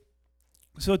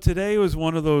So today was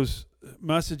one of those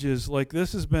messages, like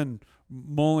this has been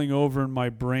mulling over in my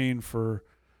brain for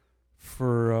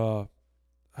I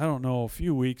don't know, a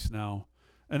few weeks now.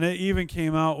 And it even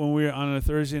came out when we were on a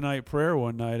Thursday night prayer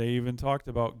one night. I even talked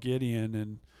about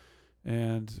Gideon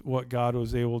and what God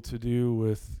was able to do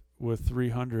with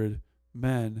 300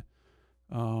 men.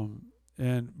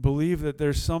 And believe that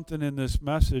there's something in this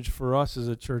message for us as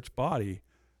a church body,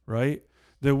 right?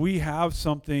 That we have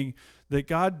something, that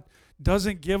God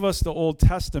doesn't give us the Old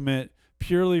Testament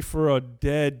purely for a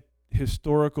dead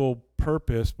historical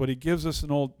purpose, but he gives us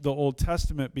the Old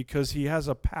Testament because he has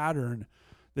a pattern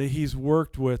that he's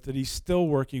worked with, that he's still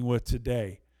working with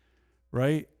today,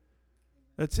 right?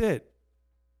 That's it.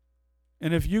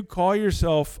 And if you call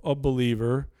yourself a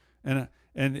believer, and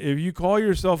if you call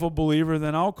yourself a believer,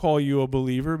 then I'll call you a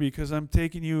believer because I'm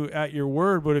taking you at your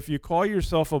word. But if you call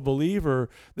yourself a believer,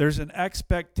 there's an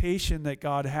expectation that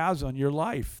God has on your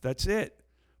life. That's it.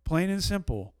 Plain and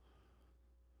simple.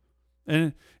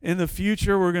 And in the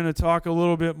future, we're going to talk a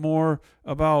little bit more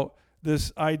about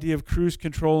this idea of cruise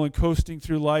control and coasting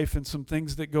through life and some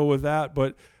things that go with that.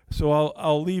 But so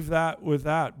I'll leave that with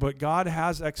that. But God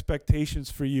has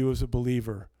expectations for you as a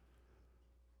believer.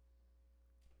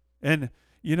 And,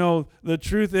 you know, the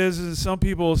truth is some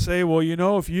people will say, well, you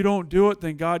know, if you don't do it,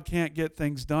 then God can't get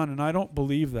things done. And I don't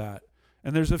believe that.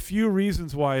 And there's a few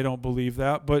reasons why I don't believe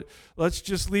that, but let's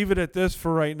just leave it at this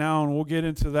for right now, and we'll get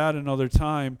into that another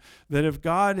time, that if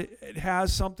God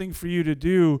has something for you to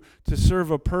do to serve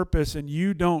a purpose and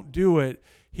you don't do it,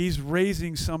 he's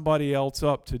raising somebody else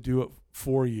up to do it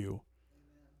for you.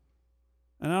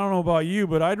 And I don't know about you,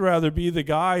 but I'd rather be the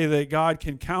guy that God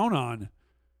can count on,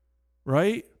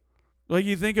 right? Like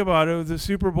you think about it, the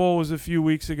Super Bowl was a few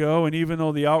weeks ago, and even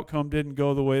though the outcome didn't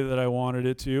go the way that I wanted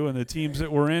it to, and the teams that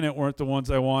were in it weren't the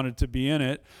ones I wanted to be in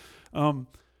it,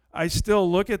 I still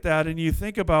look at that and you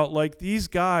think about, like, these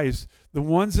guys, the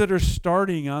ones that are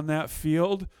starting on that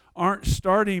field aren't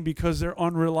starting because they're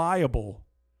unreliable.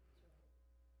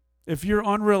 If you're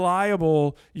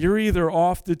unreliable, you're either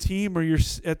off the team or you're,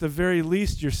 at the very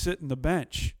least, you're sitting the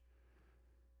bench.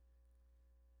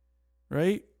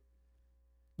 Right?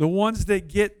 The ones that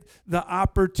get the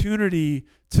opportunity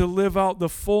to live out the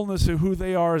fullness of who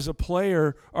they are as a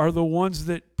player are the ones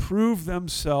that prove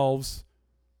themselves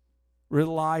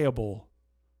reliable,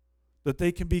 that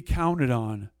they can be counted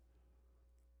on.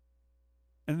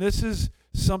 And this is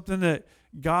something that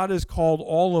God has called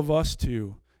all of us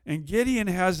to. And Gideon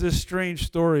has this strange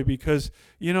story because,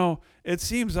 you know, it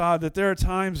seems odd that there are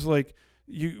times like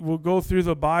you will go through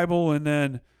the Bible and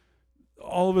then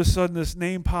all of a sudden this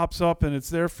name pops up and it's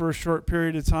there for a short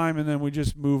period of time and then we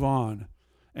just move on.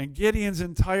 And Gideon's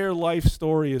entire life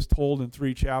story is told in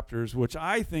 3 chapters, which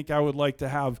I think I would like to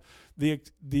have the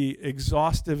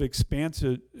exhaustive,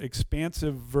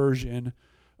 expansive version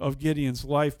of Gideon's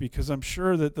life, because I'm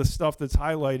sure that the stuff that's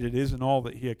highlighted isn't all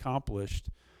that he accomplished.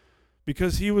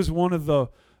 Because he was one of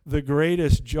the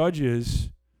greatest judges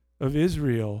of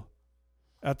Israel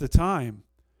at the time.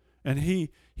 And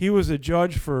he was a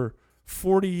judge for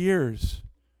 40 years.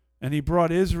 And he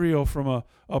brought Israel from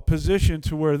a position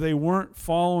to where they weren't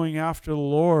following after the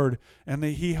Lord, and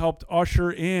he helped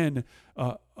usher in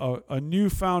a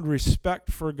newfound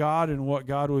respect for God and what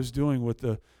God was doing with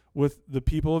the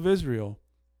people of Israel.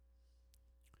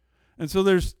 And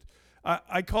so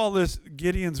I call this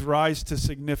Gideon's rise to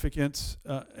significance.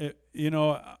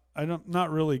 I'm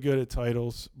not really good at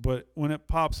titles, but when it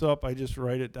pops up, I just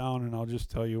write it down and I'll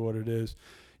just tell you what it is.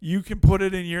 You can put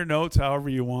it in your notes however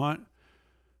you want,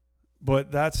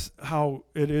 but that's how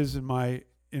it is in my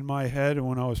head and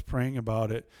when I was praying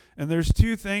about it. And there's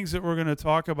 2 things that we're going to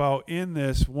talk about in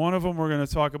this. One of them we're going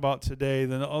to talk about today.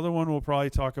 Then the other one we'll probably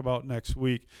talk about next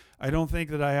week. I don't think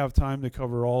that I have time to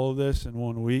cover all of this in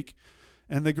 1 week.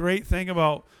 And the great thing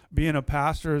about being a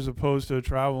pastor as opposed to a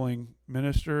traveling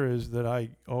minister is that I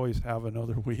always have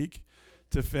another week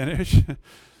to finish.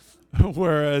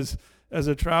 Whereas as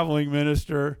a traveling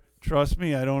minister, trust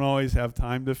me, I don't always have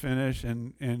time to finish,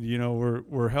 and you know,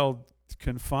 we're held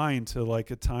confined to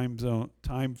like a time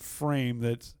frame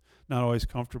that's not always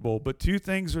comfortable. But 2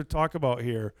 things to talk about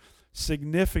here: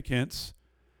 significance,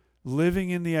 living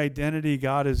in the identity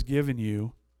God has given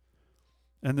you.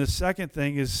 And the second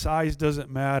thing is size doesn't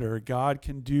matter. God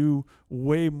can do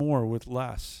way more with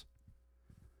less.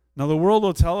 Now, the world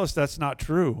will tell us that's not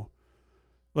true.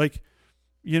 Like,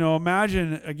 you know,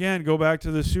 imagine, again, go back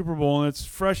to the Super Bowl, and it's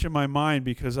fresh in my mind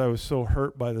because I was so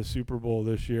hurt by the Super Bowl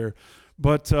this year.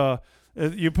 But go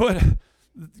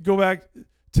back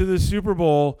to the Super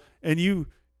Bowl, and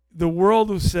the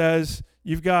world says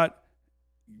you've got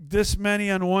this many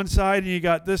on one side and you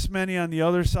got this many on the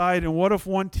other side, and what if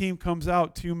one team comes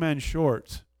out 2 men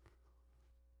short?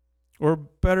 Or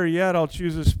better yet, I'll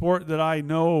choose a sport that I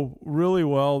know really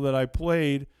well that I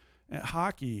played at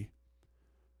hockey.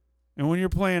 And when you're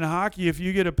playing hockey, if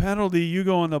you get a penalty, you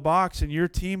go in the box and your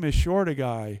team is short a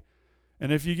guy.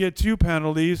 And if you get 2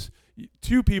 penalties,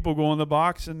 2 people go in the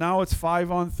box, and now it's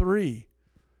 5-on-3.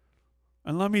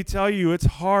 And let me tell you, it's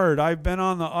hard. I've been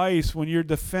on the ice when you're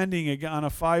defending on a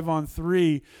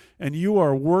 5-on-3, and you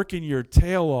are working your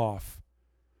tail off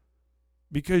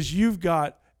because you've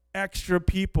got extra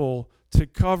people to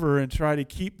cover and try to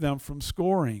keep them from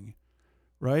scoring,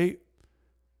 right?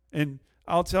 And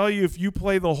I'll tell you, if you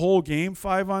play the whole game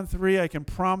 5-on-3, I can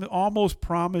almost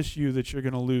promise you that you're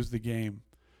going to lose the game.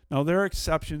 Now, there are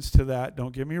exceptions to that,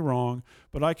 don't get me wrong,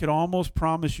 but I could almost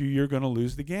promise you you're going to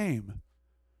lose the game.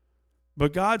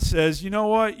 But God says, you know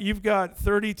what? You've got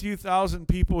 32,000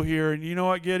 people here, and you know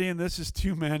what, Gideon? This is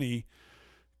too many.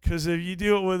 Because if you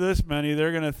do it with this many,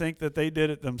 they're going to think that they did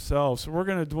it themselves. So we're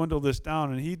going to dwindle this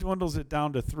down. And he dwindles it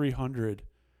down to 300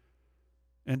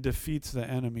 and defeats the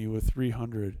enemy with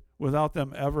 300 without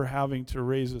them ever having to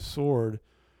raise a sword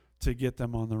to get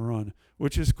them on the run,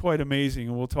 which is quite amazing.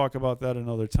 And we'll talk about that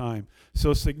another time.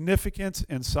 So significance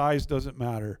and size doesn't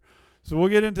matter. So we'll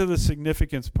get into the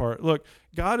significance part. Look,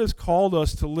 God has called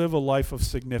us to live a life of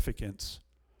significance.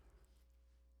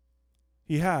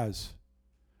 He has.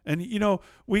 And, you know,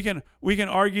 we can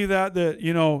argue that,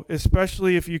 you know,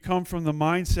 especially if you come from the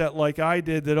mindset like I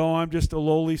did, that, oh, I'm just a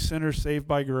lowly sinner saved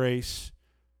by grace.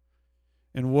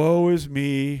 And woe is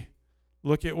me.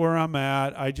 Look at where I'm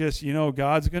at. I just, you know,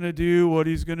 God's going to do what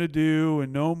he's going to do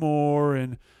and no more.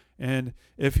 And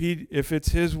if it's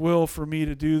his will for me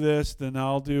to do this, then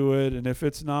I'll do it. And if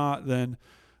it's not, then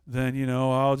you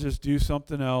know, I'll just do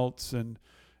something else. And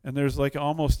there's like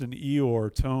almost an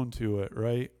Eeyore tone to it,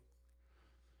 right?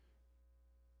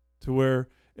 To where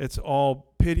it's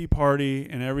all pity party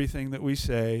and everything that we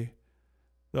say.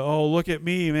 Oh, look at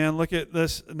me, man. Look at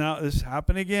this. Now this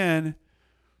happened again.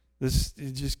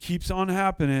 It just keeps on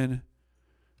happening.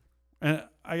 And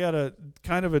I got a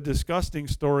kind of a disgusting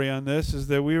story on this, is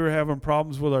that we were having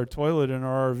problems with our toilet in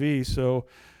our RV. So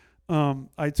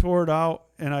I tore it out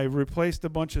and I replaced a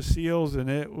bunch of seals, and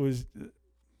it was,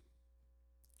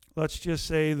 let's just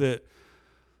say that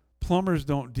plumbers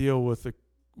don't deal with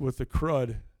the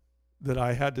crud that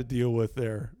I had to deal with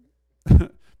there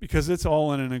because it's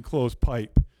all in an enclosed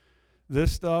pipe.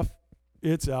 This stuff,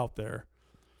 it's out there.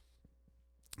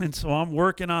 And so I'm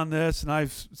working on this, and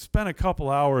I've spent a couple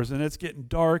hours, and it's getting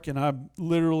dark, and I'm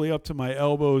literally up to my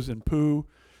elbows in poo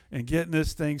and getting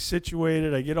this thing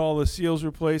situated. I get all the seals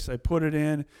replaced. I put it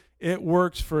in. It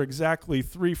works for exactly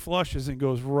 3 flushes and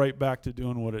goes right back to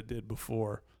doing what it did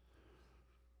before.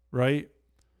 Right?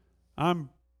 I'm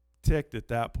ticked at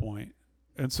that point.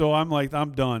 And so I'm like,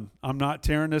 I'm done. I'm not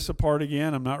tearing this apart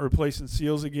again. I'm not replacing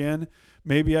seals again.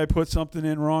 Maybe I put something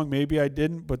in wrong. Maybe I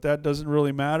didn't, but that doesn't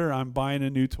really matter. I'm buying a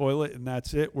new toilet, and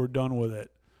that's it. We're done with it.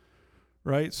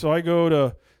 Right? So I go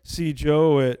to see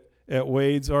Joe at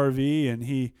Wade's RV, and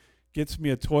he gets me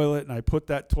a toilet, and I put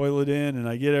that toilet in, and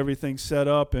I get everything set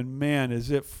up, and man, as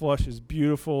it flushes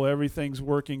beautiful. Everything's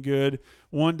working good.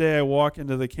 One day I walk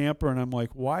into the camper, and I'm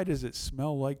like, why does it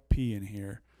smell like pee in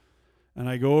here? And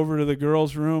I go over to the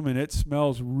girls' room, and it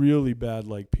smells really bad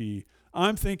like pee.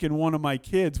 I'm thinking one of my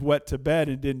kids wet to bed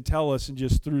and didn't tell us and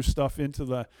just threw stuff into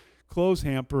the clothes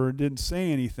hamper and didn't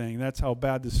say anything. That's how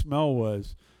bad the smell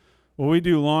was. Well, we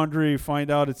do laundry, find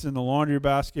out it's in the laundry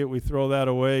basket. We throw that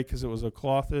away because it was a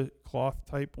cloth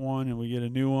type one, and we get a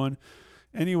new one.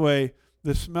 Anyway,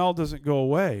 the smell doesn't go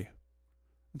away.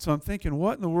 And so I'm thinking,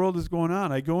 what in the world is going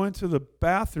on? I go into the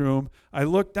bathroom. I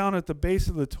look down at the base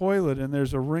of the toilet, and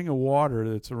there's a ring of water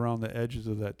that's around the edges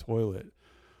of that toilet.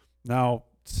 Now,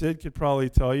 Sid could probably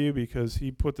tell you, because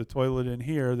he put the toilet in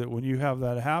here, that when you have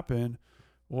that happen,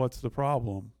 what's the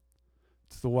problem?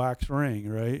 It's the wax ring,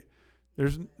 right?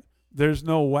 There's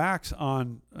no wax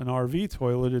on an RV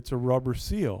toilet. It's a rubber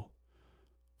seal.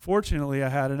 Fortunately, I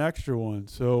had an extra one.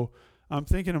 So I'm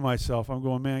thinking to myself, I'm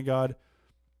going, man, God,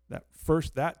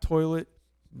 that toilet,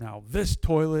 now this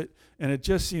toilet, and it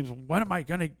just seems, when am I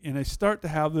going to, and I start to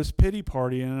have this pity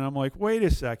party, and I'm like, wait a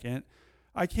second,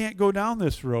 I can't go down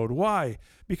this road. Why?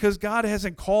 Because God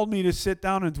hasn't called me to sit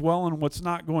down and dwell on what's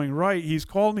not going right. He's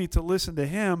called me to listen to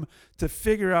him to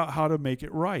figure out how to make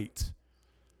it right.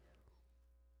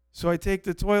 So I take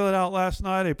the toilet out last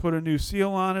night. I put a new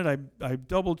seal on it. I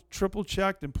triple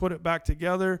checked and put it back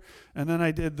together. And then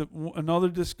I did another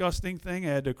disgusting thing.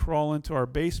 I had to crawl into our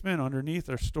basement underneath,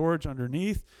 our storage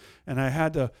underneath. And I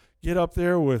had to get up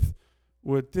there with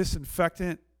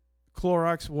disinfectant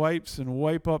Clorox wipes and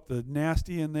wipe up the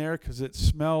nasty in there because it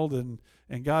smelled and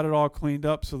got it all cleaned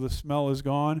up so the smell is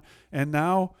gone. And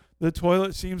now the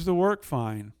toilet seems to work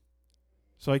fine.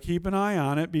 So I keep an eye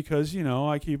on it because,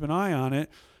 I keep an eye on it.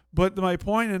 But my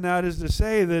point in that is to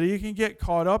say that you can get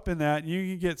caught up in that and you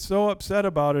can get so upset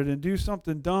about it and do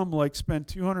something dumb like spend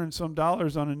 $200 and some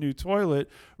on a new toilet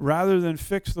rather than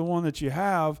fix the one that you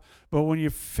have. But when you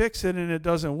fix it and it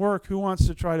doesn't work, who wants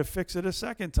to try to fix it a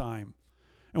second time?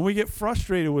 And we get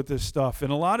frustrated with this stuff.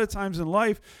 And a lot of times in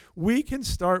life, we can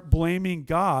start blaming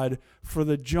God for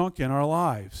the junk in our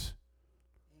lives.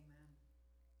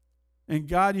 Amen. And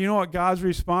God, you know what God's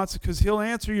response is? Because he'll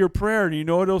answer your prayer, and you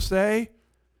know what he'll say?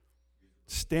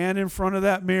 Stand in front of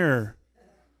that mirror.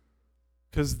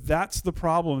 Because that's the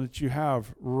problem that you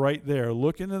have right there.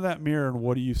 Look into that mirror, and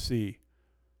what do you see?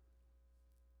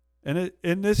 And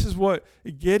this is what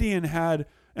Gideon had,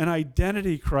 an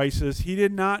identity crisis. He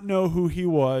did not know who he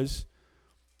was.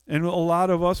 And a lot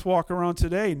of us walk around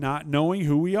today not knowing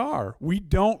who we are. We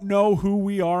don't know who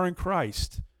we are in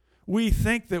Christ. We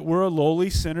think that we're a lowly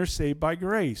sinner saved by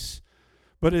grace.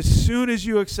 But as soon as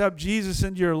you accept Jesus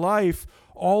into your life,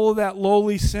 all of that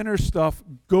lowly sinner stuff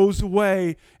goes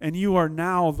away, and you are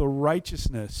now the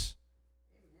righteousness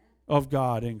of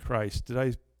God in Christ.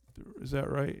 Is that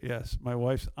right? Yes. My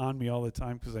wife's on me all the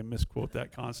time because I misquote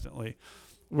that constantly.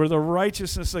 We're the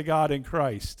righteousness of God in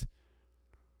Christ.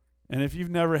 And if you've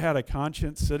never had a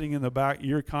conscience sitting in the back,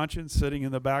 your conscience sitting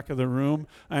in the back of the room,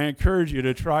 I encourage you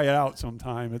to try it out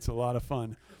sometime. It's a lot of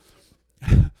fun.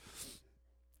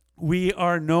 We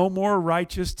are no more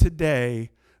righteous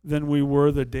today than we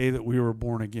were the day that we were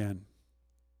born again.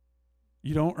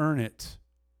 You don't earn it.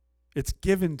 It's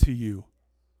given to you.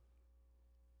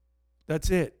 That's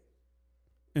it.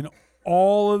 And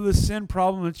all of the sin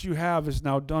problem that you have is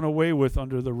now done away with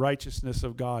under the righteousness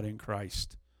of God in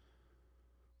Christ.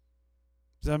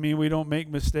 Does that mean we don't make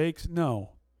mistakes?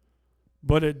 No.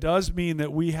 But it does mean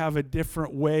that we have a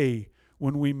different way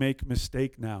when we make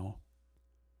mistake now.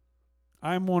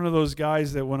 I'm one of those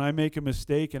guys that when I make a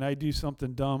mistake and I do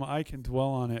something dumb, I can dwell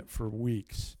on it for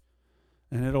weeks.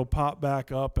 And it'll pop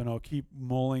back up and I'll keep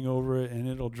mulling over it and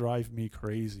it'll drive me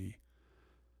crazy.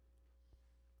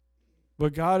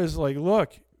 But God is like,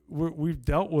 look, we've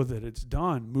dealt with it. It's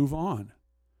done. Move on.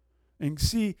 And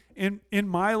see, in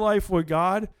my life with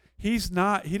God, he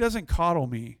doesn't coddle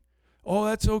me. Oh,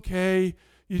 that's okay.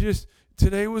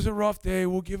 Today was a rough day.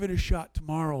 We'll give it a shot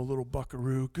tomorrow, little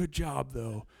buckaroo. Good job,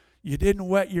 though. You didn't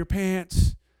wet your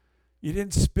pants. You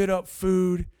didn't spit up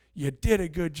food. You did a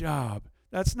good job.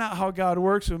 That's not how God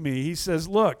works with me. He says,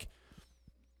 look,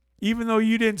 even though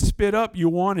you didn't spit up, you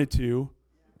wanted to,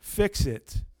 fix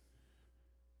it.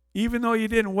 Even though you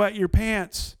didn't wet your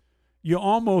pants, you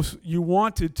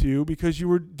wanted to because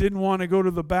you didn't want to go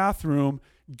to the bathroom,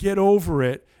 get over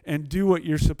it, and do what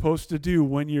you're supposed to do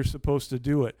when you're supposed to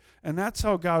do it. And that's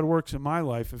how God works in my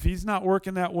life. If he's not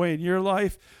working that way in your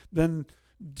life, then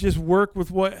just work with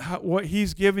what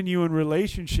he's given you in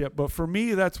relationship. But for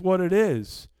me, that's what it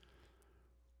is.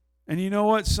 And you know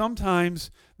what?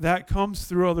 Sometimes that comes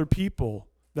through other people,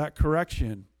 that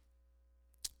correction.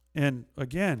 And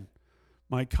again,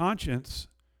 my conscience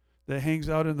that hangs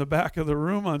out in the back of the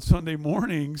room on Sunday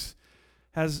mornings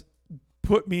has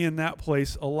put me in that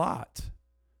place a lot.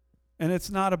 And it's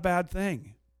not a bad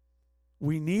thing.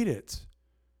 We need it.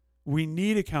 We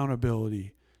need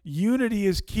accountability. Unity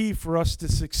is key for us to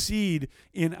succeed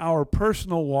in our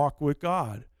personal walk with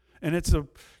God. And it's a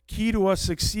key to us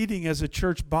succeeding as a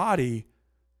church body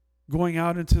going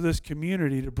out into this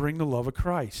community to bring the love of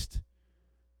Christ.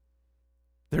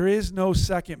 There is no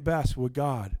second best with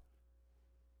God.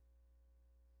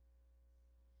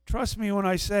 Trust me when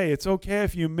I say it's okay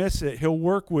if you miss it. He'll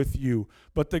work with you.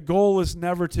 But the goal is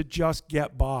never to just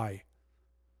get by.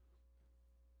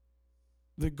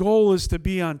 The goal is to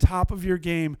be on top of your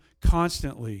game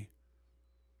constantly.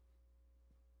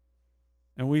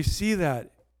 And we see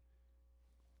that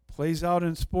plays out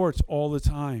in sports all the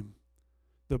time.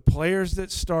 The players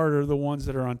that start are the ones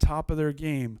that are on top of their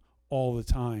game all the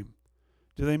time.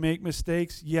 Do they make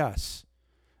mistakes? Yes.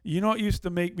 You know what used to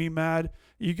make me mad?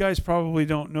 You guys probably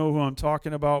don't know who I'm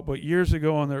talking about, but years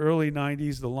ago in the early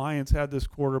 90s, the Lions had this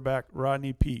quarterback,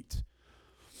 Rodney Peete.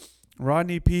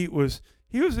 Rodney Peete was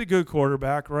a good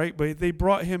quarterback, right? But they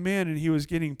brought him in and he was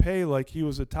getting paid like he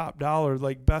was a top dollar,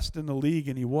 like best in the league,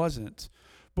 and he wasn't.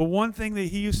 But one thing that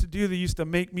he used to do that used to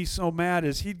make me so mad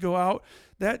is he'd go out,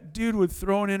 that dude would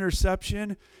throw an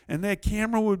interception, and that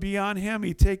camera would be on him.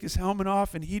 He'd take his helmet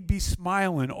off, and he'd be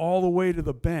smiling all the way to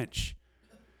the bench.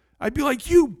 I'd be like,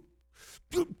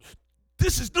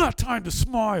 this is not time to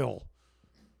smile.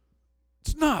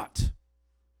 It's not.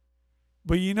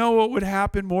 But you know what would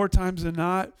happen more times than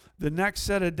not? The next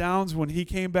set of downs, when he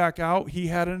came back out, he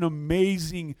had an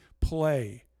amazing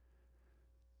play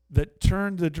that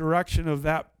turned the direction of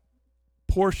that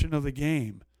portion of the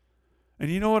game. And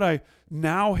you know what I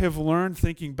now have learned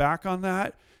thinking back on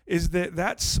that? Is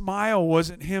that smile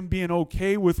wasn't him being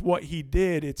okay with what he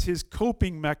did. It's his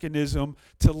coping mechanism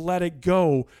to let it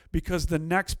go, because the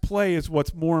next play is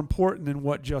what's more important than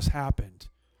what just happened.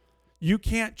 You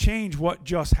can't change what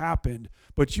just happened,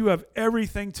 but you have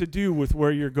everything to do with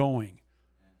where you're going.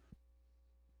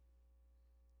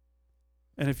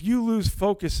 And if you lose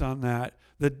focus on that,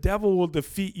 the devil will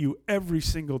defeat you every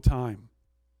single time.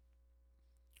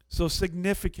 So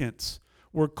significance.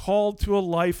 We're called to a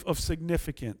life of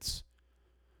significance.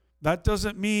 That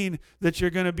doesn't mean that you're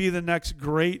going to be the next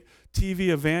great TV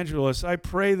evangelist. I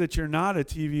pray that you're not a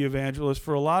TV evangelist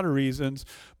for a lot of reasons,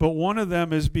 but one of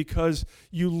them is because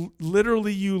you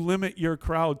limit your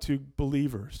crowd to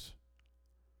believers.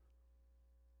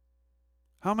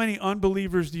 How many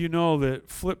unbelievers do you know that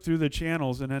flip through the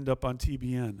channels and end up on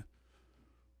TBN?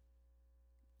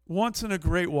 Once in a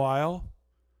great while.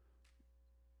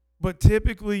 But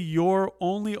typically your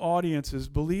only audience is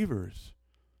believers,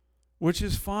 which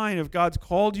is fine. If God's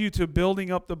called you to building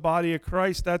up the body of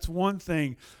Christ, that's one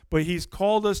thing. But he's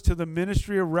called us to the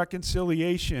ministry of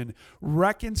reconciliation,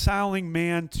 reconciling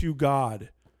man to God.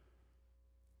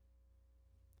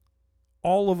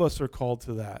 All of us are called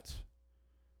to that.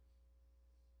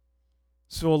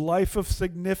 So a life of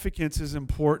significance is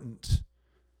important,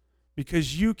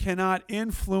 because you cannot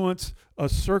influence a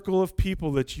circle of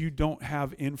people that you don't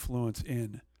have influence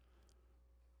in.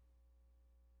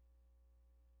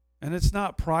 And it's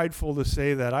not prideful to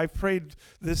say that. I've prayed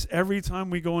this every time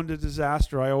we go into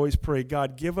disaster. I always pray,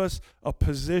 God, give us a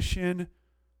position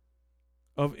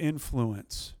of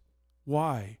influence.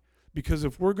 Why? Because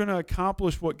if we're going to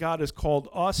accomplish what God has called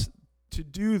us to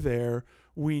do there,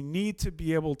 we need to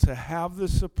be able to have the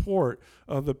support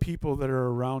of the people that are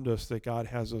around us that God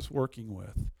has us working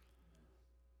with.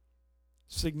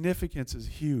 Significance is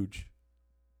huge.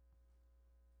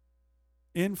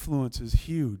 Influence is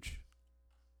huge.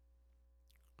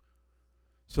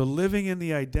 So living in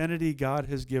the identity God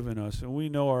has given us, and we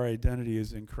know our identity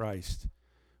is in Christ.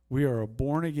 We are a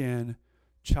born-again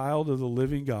child of the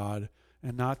living God.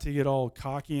 And not to get all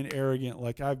cocky and arrogant,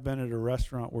 like I've been at a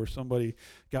restaurant where somebody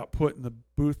got put in the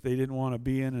booth they didn't want to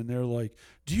be in, and they're like,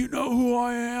 do you know who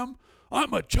I am?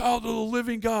 I'm a child of the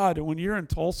living God. And when you're in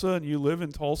Tulsa and you live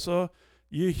in Tulsa,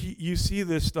 you see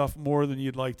this stuff more than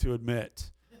you'd like to admit,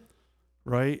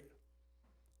 right?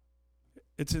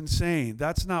 It's insane.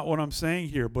 That's not what I'm saying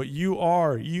here, but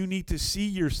you need to see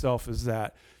yourself as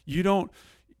that. You don't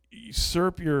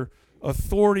usurp your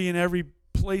authority in every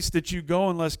place that you go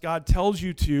unless God tells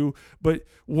you to, but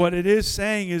what it is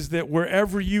saying is that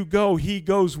wherever you go, he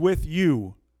goes with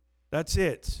you. That's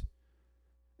it.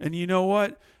 And you know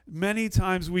what? Many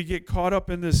times we get caught up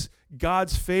in this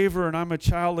God's favor, and I'm a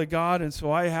child of God, and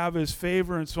so I have his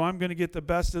favor, and so I'm going to get the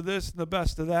best of this and the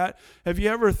best of that. Have you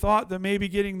ever thought that maybe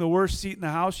getting the worst seat in the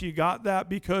house, you got that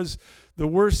because the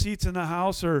worst seats in the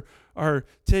house are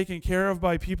taken care of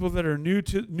by people that are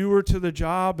newer to the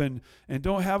job and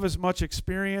don't have as much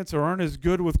experience or aren't as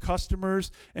good with customers,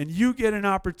 and you get an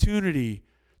opportunity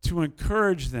to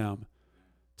encourage them,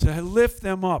 to lift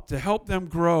them up, to help them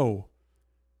grow,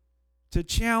 to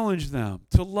challenge them,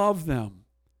 to love them.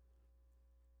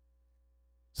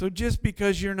 So just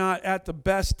because you're not at the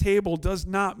best table does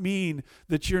not mean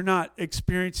that you're not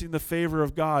experiencing the favor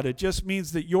of God. It just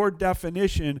means that your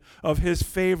definition of his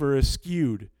favor is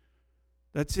skewed.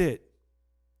 That's it.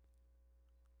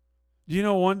 You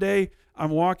know, one day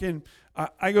I'm walking,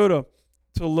 I go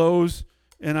to Lowe's,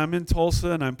 and I'm in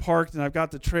Tulsa, and I'm parked, and I've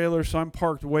got the trailer, so I'm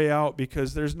parked way out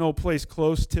because there's no place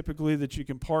close typically that you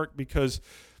can park, because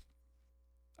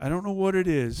I don't know what it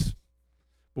is.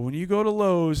 But when you go to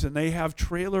Lowe's and they have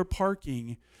trailer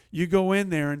parking, you go in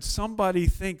there and somebody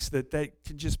thinks that they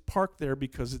can just park there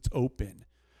because it's open.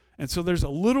 And so there's a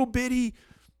little bitty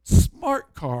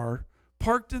smart car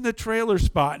parked in the trailer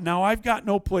spot. Now I've got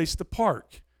no place to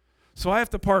park. So I have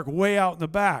to park way out in the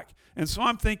back. And so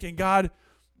I'm thinking, God,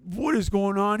 what is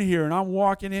going on here? And I'm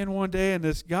walking in one day, and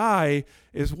this guy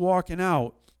is walking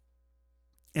out.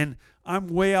 And I'm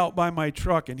way out by my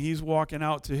truck, and he's walking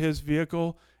out to his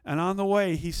vehicle. And on the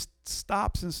way, he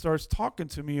stops and starts talking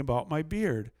to me about my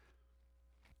beard.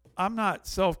 I'm not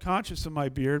self-conscious of my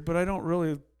beard, but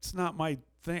it's not my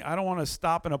thing. I don't want to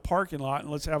stop in a parking lot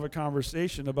and let's have a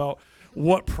conversation about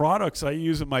what products I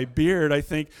use in my beard. I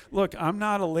think, look, I'm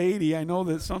not a lady. I know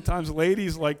that sometimes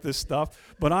ladies like this stuff,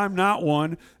 but I'm not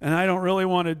one, and I don't really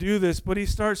want to do this. But he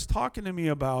starts talking to me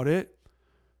about it.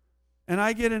 And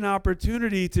I get an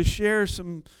opportunity to share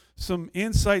some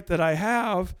insight that I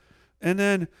have. And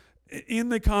then in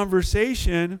the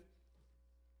conversation,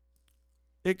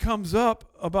 it comes up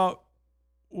about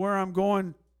where I'm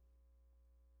going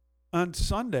on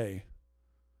Sunday.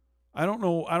 I don't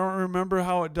know. I don't remember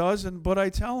how it does, but I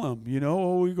tell him,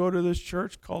 we go to this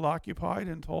church called Occupied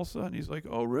in Tulsa. And he's like,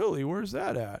 oh, really? Where's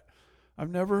that at? I've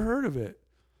never heard of it.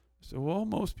 So, well,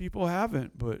 most people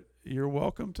haven't, but you're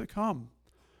welcome to come.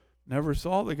 Never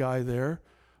saw the guy there.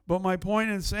 But my point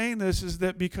in saying this is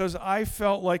that because I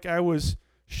felt like I was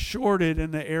shorted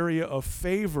in the area of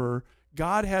favor,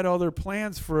 God had other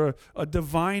plans for a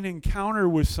divine encounter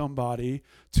with somebody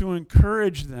to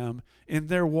encourage them in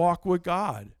their walk with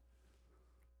God.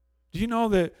 Do you know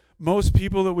that most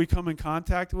people that we come in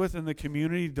contact with in the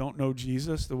community don't know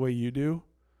Jesus the way you do?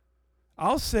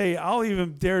 I'll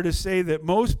even dare to say that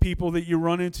most people that you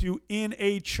run into in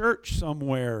a church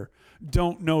somewhere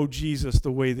don't know Jesus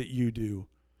the way that you do.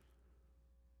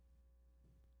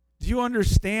 Do you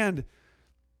understand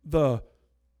how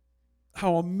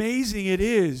amazing it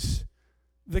is,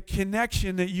 the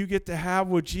connection that you get to have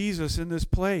with Jesus in this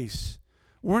place?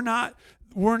 We're not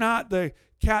the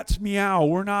cat's meow.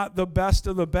 We're not the best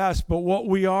of the best, but what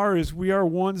we are is we are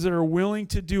ones that are willing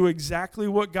to do exactly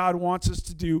what God wants us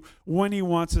to do when he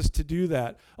wants us to do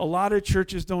that. A lot of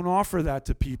churches don't offer that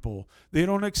to people. They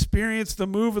don't experience the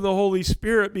move of the Holy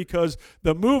Spirit because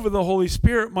the move of the Holy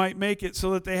Spirit might make it so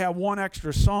that they have one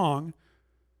extra song,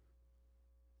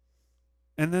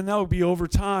 and then that'll be over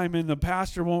time, and the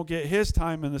pastor won't get his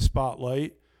time in the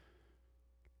spotlight.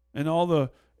 And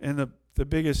the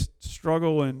biggest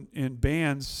struggle in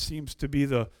bands seems to be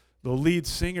the lead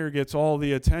singer gets all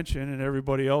the attention and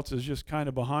everybody else is just kind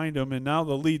of behind him. And now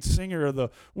the lead singer of the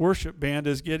worship band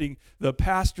is getting the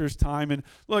pastor's time. And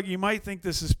look, you might think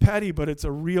this is petty, but it's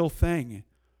a real thing.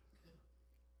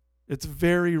 It's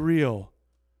very real.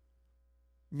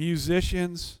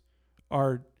 Musicians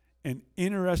are an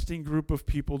interesting group of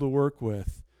people to work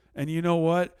with. And you know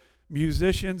what?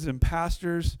 Musicians and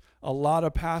pastors, a lot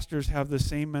of pastors have the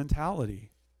same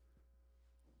mentality.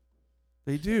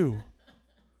 They do.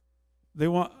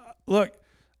 Look,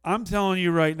 I'm telling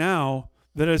you right now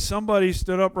that if somebody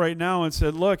stood up right now and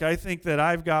said, look, I think that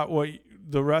I've got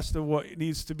the rest of what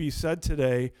needs to be said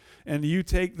today, and you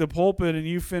take the pulpit and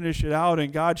you finish it out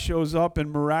and God shows up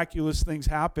and miraculous things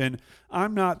happen,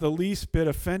 I'm not the least bit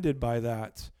offended by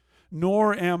that.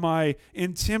 Nor am I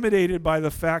intimidated by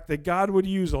the fact that God would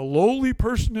use a lowly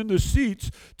person in the seats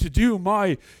to do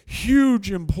my huge,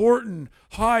 important,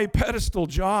 high pedestal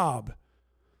job.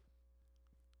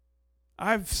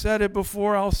 I've said it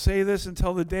before, I'll say this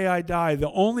until the day I die.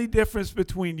 The only difference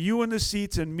between you in the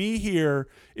seats and me here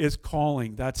is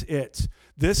calling. That's it.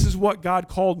 This is what God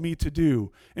called me to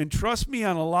do. And trust me,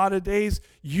 on a lot of days,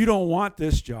 you don't want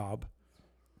this job.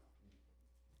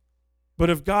 But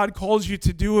if God calls you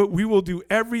to do it, we will do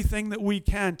everything that we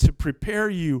can to prepare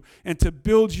you and to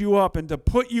build you up and to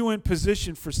put you in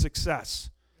position for success.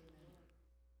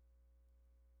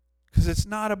 Because it's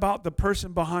not about the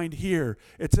person behind here.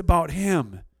 It's about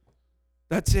him.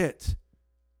 That's it.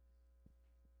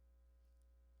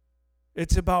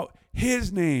 It's about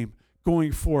his name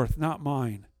going forth, not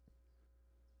mine.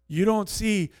 You don't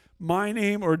see my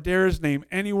name or Dara's name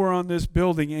anywhere on this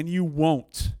building, and you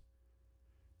won't.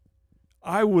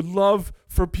 I would love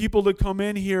for people to come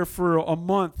in here for a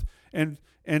month and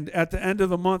at the end of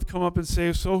the month come up and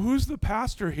say, so who's the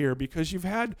pastor here? Because you've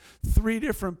had 3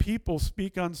 different people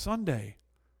speak on Sunday.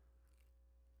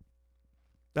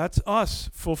 That's us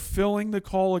fulfilling the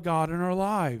call of God in our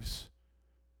lives.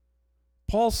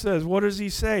 Paul says, what does he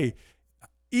say?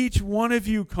 Each one of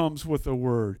you comes with a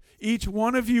word. Each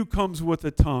one of you comes with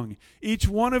a tongue. Each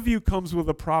one of you comes with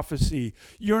a prophecy.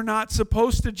 You're not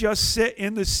supposed to just sit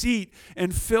in the seat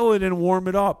and fill it and warm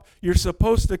it up. You're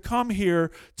supposed to come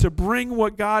here to bring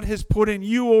what God has put in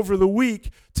you over the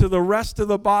week to the rest of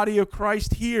the body of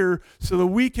Christ here so that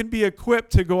we can be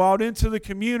equipped to go out into the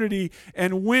community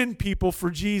and win people for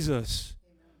Jesus.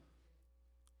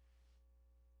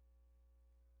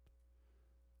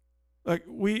 Like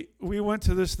we went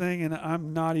to this thing, and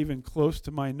I'm not even close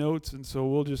to my notes, and so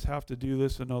we'll just have to do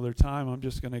this another time. I'm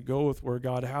just going to go with where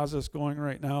God has us going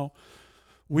right now.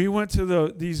 We went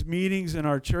to these meetings in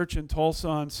our church in Tulsa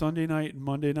on Sunday night and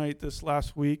Monday night this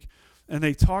last week, and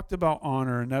they talked about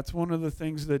honor, and that's one of the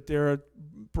things that Dara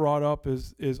brought up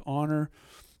is honor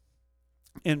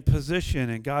and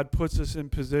position, and God puts us in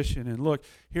position. And look,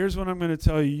 here's what I'm going to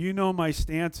tell you. You know my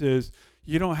stance is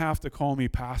you don't have to call me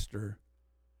pastor.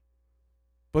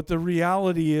 But the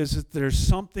reality is that there's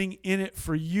something in it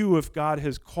for you if God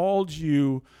has called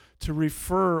you to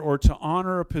refer or to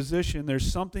honor a position,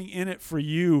 there's something in it for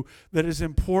you that is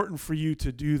important for you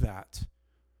to do that.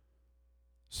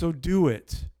 So do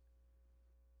it.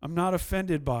 I'm not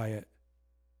offended by it.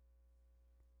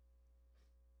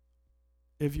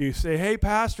 If you say, hey,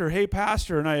 pastor,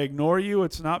 and I ignore you,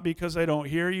 it's not because I don't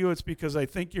hear you. It's because I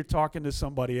think you're talking to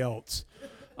somebody else.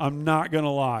 I'm not going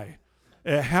to lie.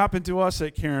 It happened to us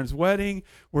at Karen's wedding.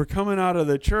 We're coming out of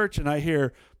the church, and I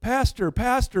hear, pastor,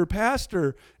 pastor,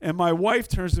 pastor. And my wife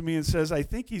turns to me and says, I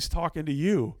think he's talking to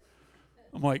you.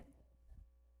 I'm like,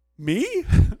 me?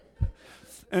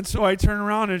 And so I turn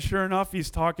around, and sure enough,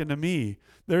 he's talking to me.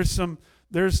 There's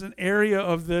an area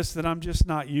of this that I'm just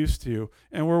not used to,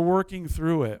 and we're working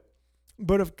through it.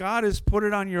 But if God has put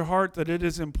it on your heart that it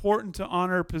is important to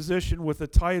honor a position with a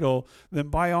title, then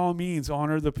by all means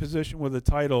honor the position with a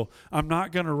title. I'm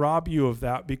not going to rob you of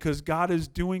that because God is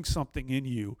doing something in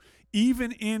you,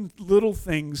 even in little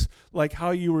things like how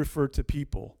you refer to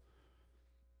people.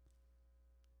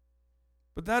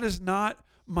 But that is not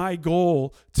my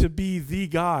goal, to be the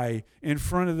guy in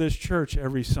front of this church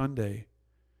every Sunday.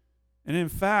 And in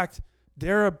fact,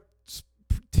 Dara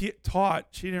taught,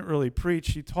 she didn't really preach,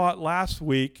 she taught last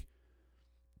week.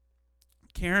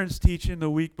 Karen's teaching the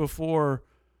week before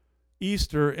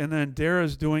Easter, and then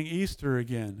Dara's doing Easter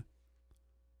again.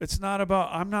 It's not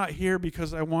about, I'm not here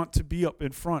because I want to be up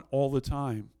in front all the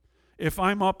time. If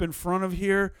I'm up in front of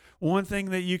here, one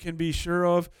thing that you can be sure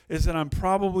of is that I'm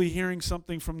probably hearing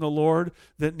something from the Lord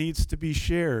that needs to be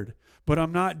shared. But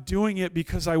I'm not doing it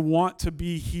because I want to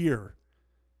be here.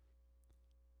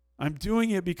 I'm doing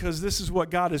it because this is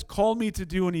what God has called me to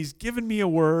do, and He's given me a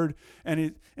word,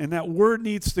 and that word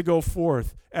needs to go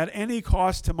forth at any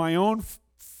cost to my own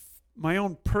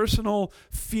personal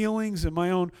feelings and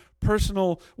my own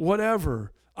personal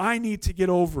whatever. I need to get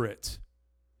over it.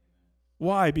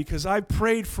 Why? Because I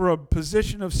prayed for a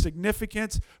position of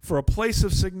significance, for a place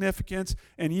of significance,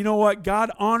 and you know what? God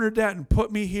honored that and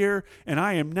put me here, and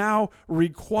I am now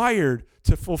required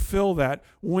to fulfill that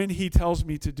when He tells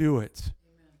me to do it.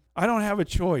 I don't have a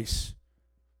choice.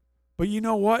 But you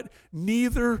know what?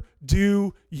 Neither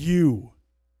do you.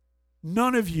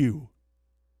 None of you.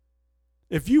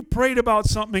 If you prayed about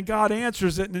something and God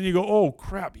answers it, and then you go, oh,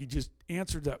 crap, He just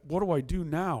answered that. What do I do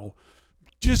now?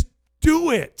 Just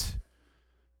do it.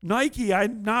 Nike,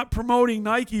 I'm not promoting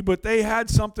Nike, but they had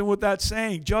something with that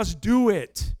saying, just do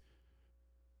it.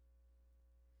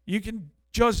 You can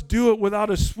just do it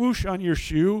without a swoosh on your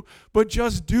shoe, but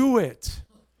just do it.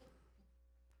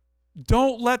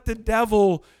 Don't let the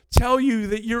devil tell you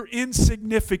that you're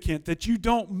insignificant, that you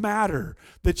don't matter,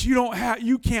 that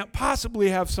you can't possibly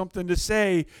have something to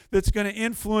say that's going to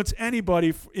influence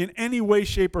anybody in any way,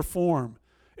 shape, or form.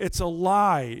 It's a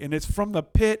lie, and it's from the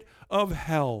pit of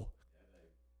hell.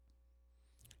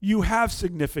 You have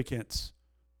significance.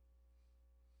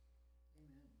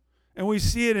 And we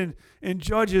see it in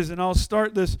Judges, and I'll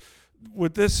start this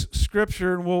with this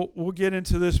scripture, and we'll get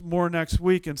into this more next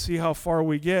week and see how far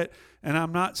we get. And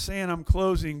I'm not saying I'm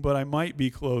closing, but I might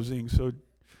be closing. So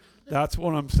that's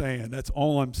what I'm saying. That's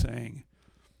all I'm saying.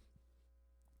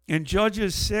 In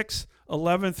Judges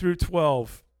 6:11 through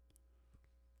 12,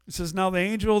 it says, now the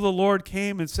angel of the Lord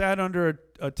came and sat under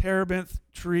a terebinth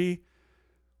tree,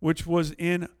 which was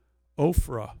in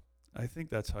Ophrah. I think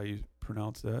that's how you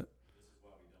pronounce that.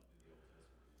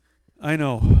 I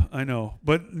know.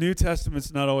 But New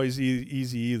Testament's not always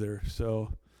easy either.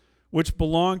 So, which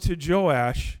belonged to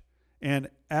Joash and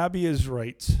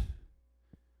Abiezrite,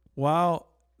 while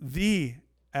the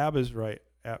Abiezrite,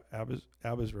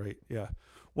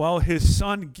 while his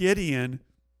son Gideon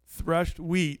threshed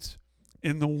wheat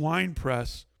in the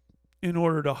winepress in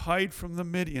order to hide from the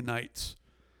Midianites.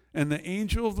 And the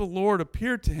angel of the Lord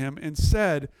appeared to him and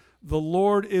said, the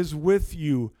Lord is with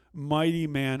you, mighty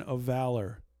man of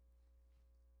valor.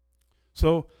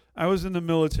 So I was in the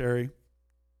military,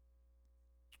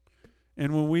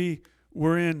 and when we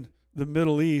were in the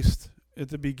Middle East at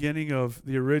the beginning of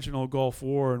the original Gulf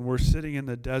War, and we're sitting in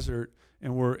the desert,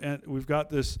 and we've got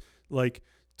this like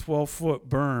 12-foot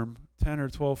berm, 10 or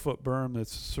 12-foot berm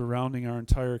that's surrounding our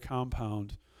entire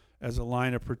compound as a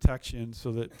line of protection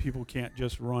so that people can't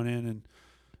just run in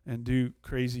and do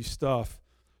crazy stuff.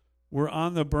 We're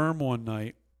on the berm one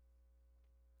night,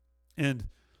 and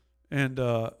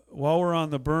while we're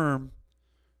on the berm,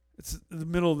 it's the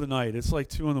middle of the night. It's like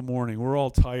 2 a.m. We're all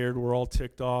tired. We're all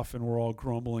ticked off, and we're all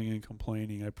grumbling and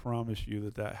complaining. I promise you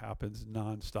that happens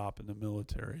nonstop in the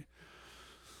military.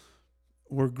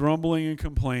 We're grumbling and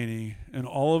complaining, and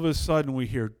all of a sudden we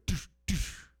hear, doosh,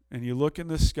 doosh, and you look in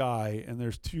the sky, and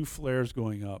there's 2 flares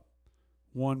going up.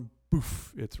 One,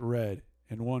 boof, it's red,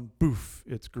 and one, boof,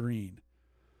 it's green.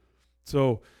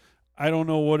 So I don't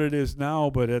know what it is now,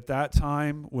 but at that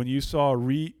time, when you saw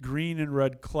green and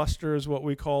red cluster is what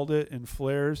we called it in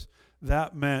flares,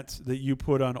 that meant that you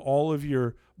put on all of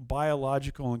your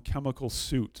biological and chemical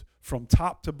suit from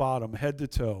top to bottom, head to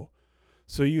toe.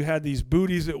 So you had these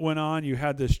booties that went on. You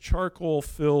had this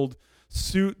charcoal-filled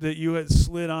suit that you had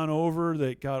slid on over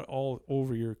that got all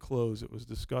over your clothes. It was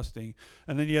disgusting.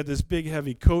 And then you had this big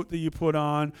heavy coat that you put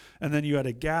on, and then you had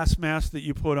a gas mask that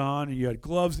you put on, and you had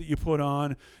gloves that you put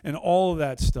on, and all of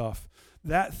that stuff.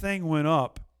 That thing went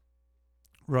up,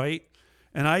 right?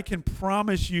 And I can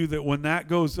promise you that when that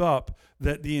goes up,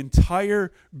 that the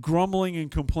entire grumbling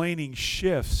and complaining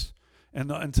shifts, and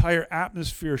the entire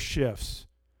atmosphere shifts.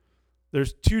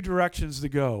 There's two directions to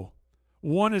go.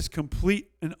 One is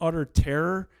complete and utter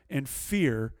terror and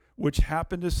fear, which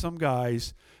happened to some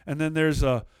guys, and then there's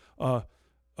the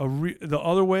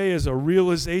other way is a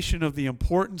realization of the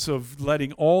importance of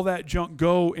letting all that junk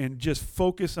go and just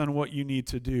focus on what you need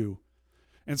to do.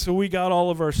 And so we got all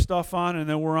of our stuff on, and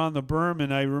then we're on the berm,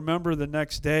 and I remember the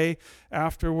next day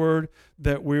afterward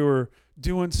that we were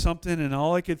doing something, and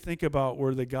all I could think about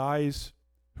were the guys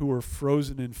who were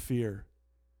frozen in fear.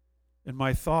 And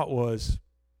my thought was,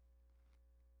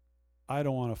 I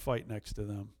don't want to fight next to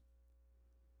them.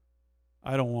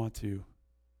 I don't want to.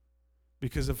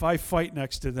 Because if I fight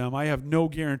next to them, I have no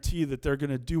guarantee that they're going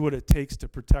to do what it takes to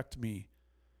protect me.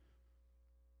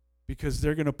 Because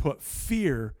they're going to put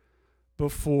fear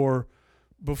before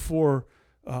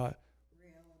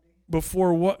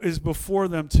what is before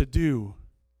them to do.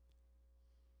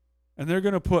 And they're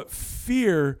going to put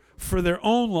fear for their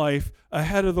own life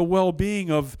ahead of the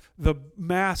well-being of the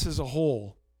mass as a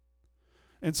whole.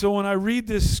 And so when I read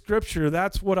this scripture,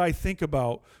 that's what I think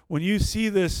about. When you see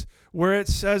this, where it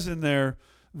says in there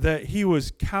that he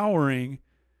was cowering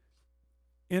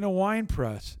in a wine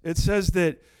press, it says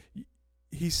that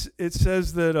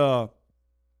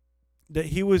that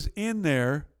he was in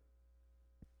there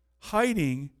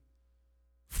hiding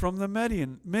from the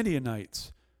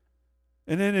Midianites.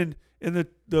 And then in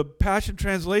the Passion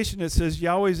Translation, it says,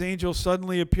 Yahweh's angel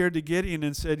suddenly appeared to Gideon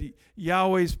and said,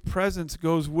 Yahweh's presence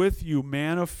goes with you,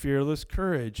 man of fearless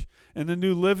courage. In the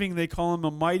New Living, they call him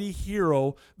a mighty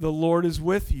hero. The Lord is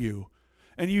with you.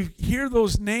 And you hear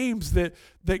those names that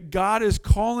God is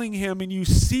calling him, and you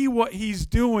see what he's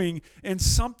doing, and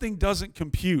something doesn't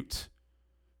compute.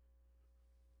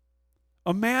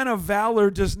 A man of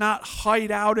valor does not hide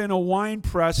out in a wine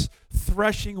press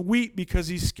threshing wheat because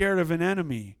he's scared of an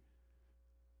enemy.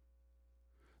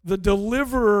 The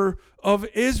deliverer of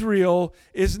Israel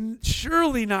is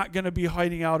surely not going to be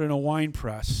hiding out in a wine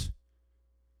press.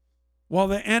 While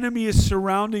the enemy is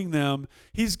surrounding them,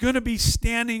 he's going to be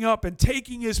standing up and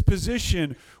taking his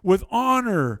position with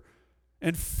honor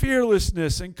and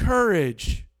fearlessness and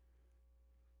courage.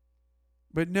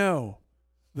 But no,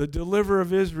 the deliverer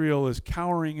of Israel is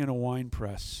cowering in a wine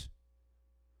press.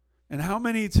 And how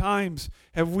many times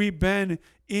have we been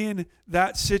in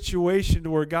that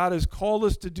situation where God has called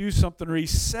us to do something, or he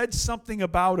said something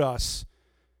about us,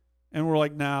 and we're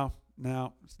like, no,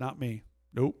 it's not me.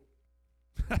 Nope.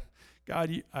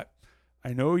 God,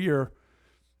 I know you're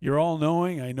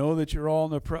all-knowing. I know that you're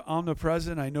all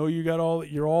omnipresent. I know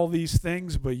you're all these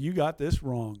things, but you got this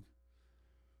wrong.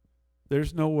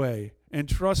 There's no way. And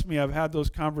trust me, I've had those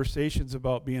conversations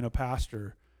about being a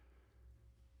pastor.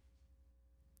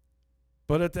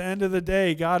 But at the end of the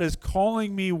day, God is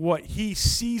calling me what he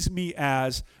sees me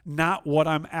as, not what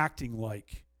I'm acting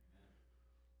like.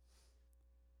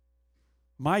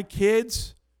 My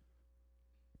kids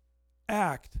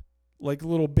act like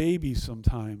little babies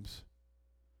sometimes.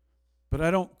 But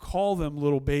I don't call them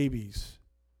little babies.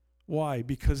 Why?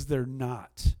 Because they're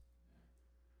not.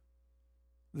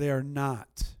 They are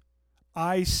not.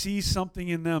 I see something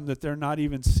in them that they're not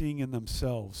even seeing in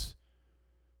themselves.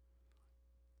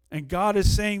 And God is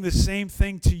saying the same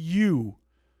thing to you.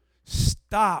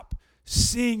 Stop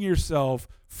seeing yourself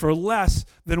for less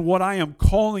than what I am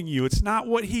calling you. It's not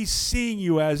what he's seeing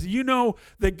you as. You know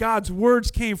that God's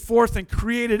words came forth and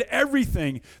created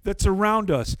everything that's around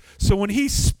us. So when he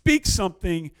speaks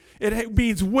something, it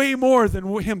means way more than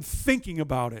him thinking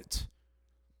about it.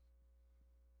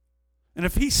 And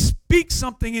if he speaks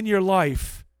something in your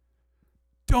life,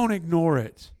 don't ignore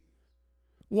it.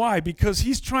 Why? Because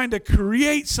he's trying to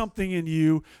create something in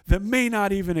you that may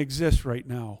not even exist right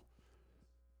now.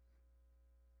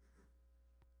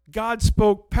 God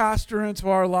spoke pastor into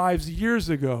our lives years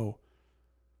ago.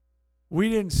 We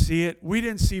didn't see it. We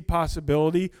didn't see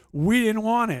possibility. We didn't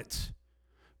want it.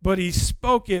 But he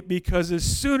spoke it, because as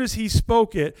soon as he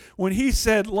spoke it, when he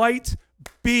said, light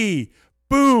be,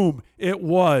 boom, it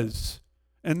was.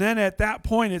 And then at that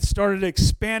point, it started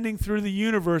expanding through the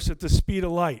universe at the speed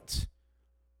of light.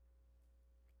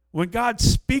 When God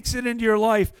speaks it into your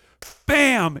life,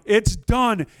 bam, it's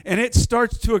done. And it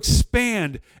starts to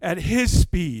expand at His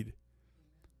speed,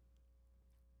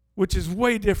 which is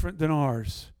way different than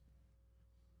ours.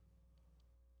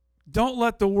 Don't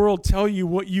let the world tell you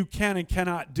what you can and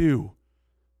cannot do.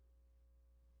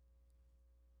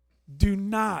 Do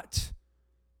not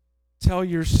tell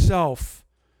yourself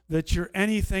that you're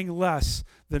anything less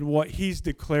than what He's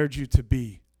declared you to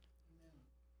be.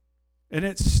 And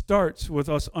it starts with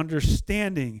us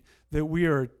understanding that we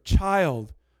are a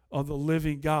child of the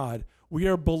living God. We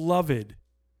are beloved.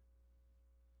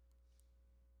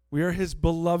 We are His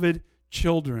beloved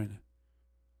children.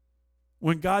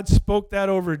 When God spoke that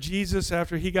over Jesus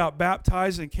after He got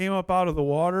baptized and came up out of the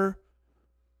water,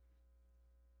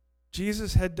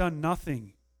 Jesus had done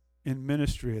nothing in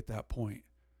ministry at that point.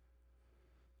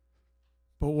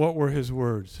 But what were His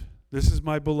words? This is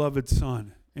my beloved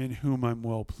Son, in whom I'm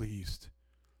well pleased.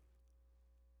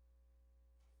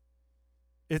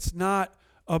 It's not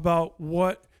about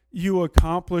what you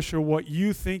accomplish or what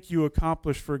you think you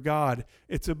accomplish for God.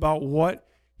 It's about what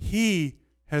He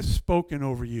has spoken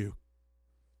over you.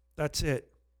 That's it.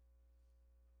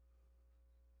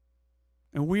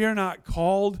 And we are not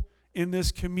called in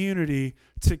this community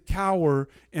to cower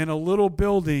in a little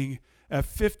building at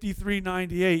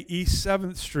 5398 East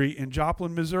 7th Street in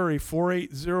Joplin, Missouri,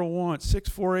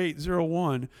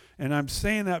 64801. And I'm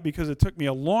saying that because it took me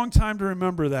a long time to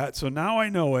remember that, so now I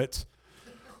know it.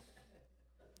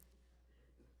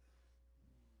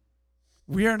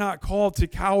 We are not called to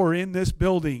cower in this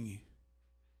building.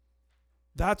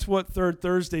 That's what Third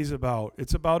Thursday is about.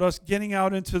 It's about us getting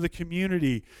out into the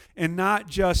community and not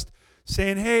just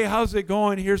saying, hey, how's it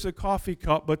going? Here's a coffee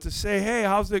cup. But to say, hey,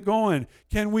 how's it going?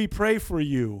 Can we pray for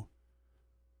you?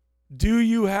 Do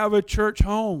you have a church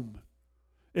home?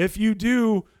 If you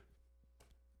do,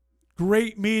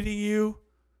 great meeting you.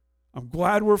 I'm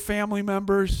glad we're family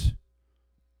members.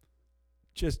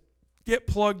 Just get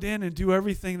plugged in and do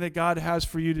everything that God has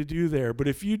for you to do there. But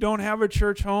if you don't have a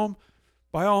church home,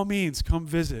 by all means, come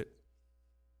visit.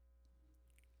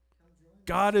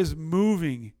 God is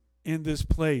moving in this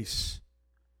place.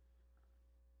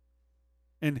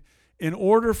 And in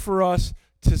order for us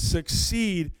to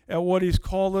succeed at what He's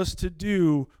called us to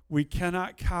do, we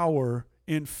cannot cower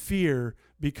in fear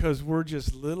because we're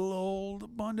just little old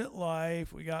abundant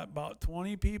life. We got about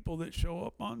 20 people that show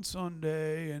up on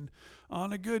Sunday, and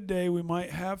on a good day we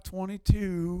might have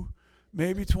 22,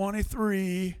 maybe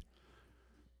 23.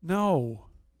 No,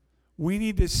 we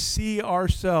need to see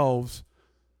ourselves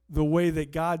the way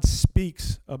that God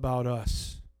speaks about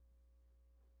us.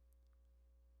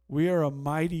 We are a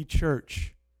mighty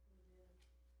church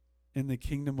in the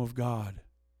kingdom of God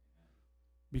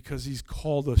because He's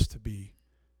called us to be.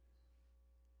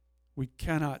 We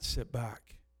cannot sit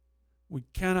back. We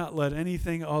cannot let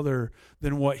anything other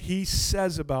than what He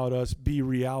says about us be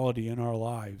reality in our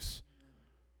lives.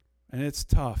 And it's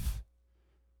tough.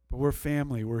 But we're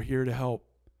family. We're here to help.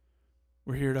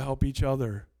 We're here to help each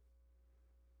other.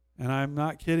 And I'm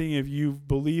not kidding. If you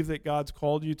believe that God's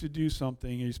called you to do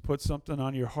something, He's put something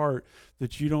on your heart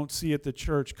that you don't see at the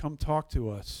church, come talk to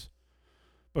us.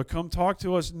 But come talk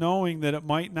to us knowing that it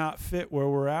might not fit where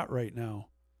we're at right now.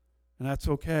 And that's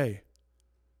okay.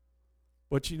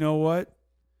 But you know what?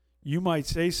 You might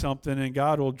say something and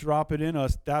God will drop it in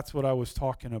us. That's what I was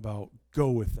talking about.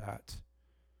 Go with that.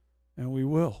 And we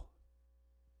will.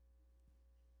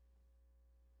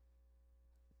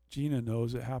 Gina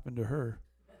knows it happened to her.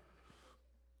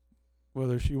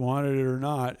 Whether she wanted it or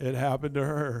not, it happened to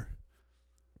her.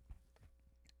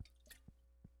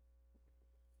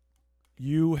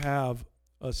 You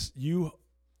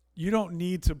don't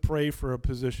need to pray for a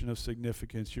position of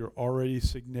significance. You're already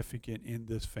significant in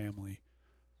this family.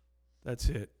 That's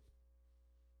it.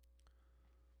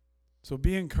 So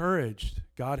be encouraged.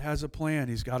 God has a plan.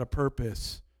 He's got a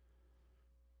purpose.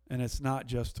 And it's not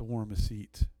just to warm a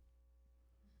seat.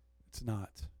 It's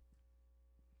not.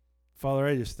 Father,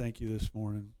 I just thank you this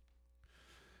morning.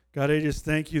 God, I just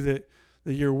thank you that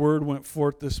your word went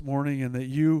forth this morning and that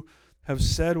you have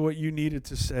said what you needed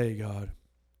to say, God.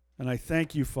 And I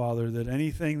thank you, Father, that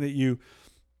anything that you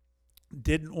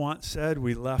didn't want said,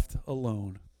 we left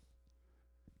alone.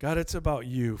 God, it's about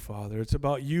you, Father. It's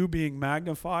about you being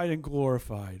magnified and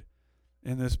glorified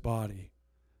in this body.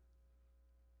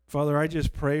 Father, I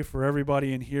just pray for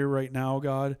everybody in here right now,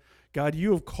 God. God,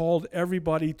 you have called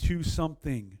everybody to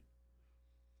something.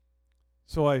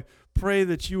 So I pray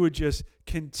that you would just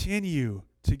continue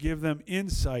to give them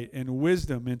insight and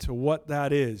wisdom into what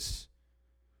that is.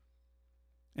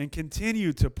 and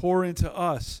continue to pour into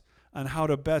us on how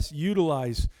to best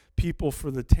utilize people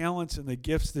for the talents and the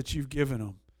gifts that you've given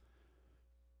them.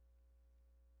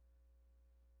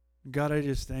 God, I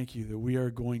just thank you that we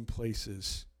are going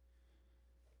places.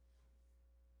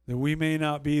 That we may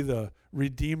not be the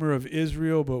Redeemer of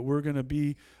Israel, but we're going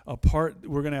to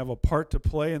have a part to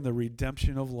play in the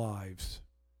redemption of lives.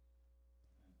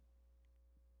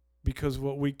 Because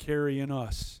what we carry in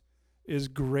us is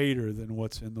greater than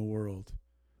what's in the world.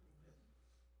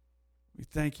 We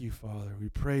thank you, Father. We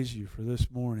praise you for this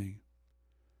morning.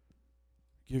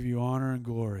 Give you honor and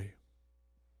glory.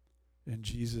 In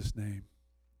Jesus' name,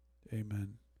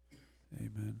 amen.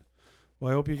 Amen.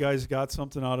 Well, I hope you guys got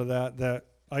something out of that.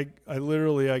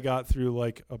 I got through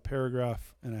like a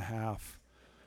paragraph and a half.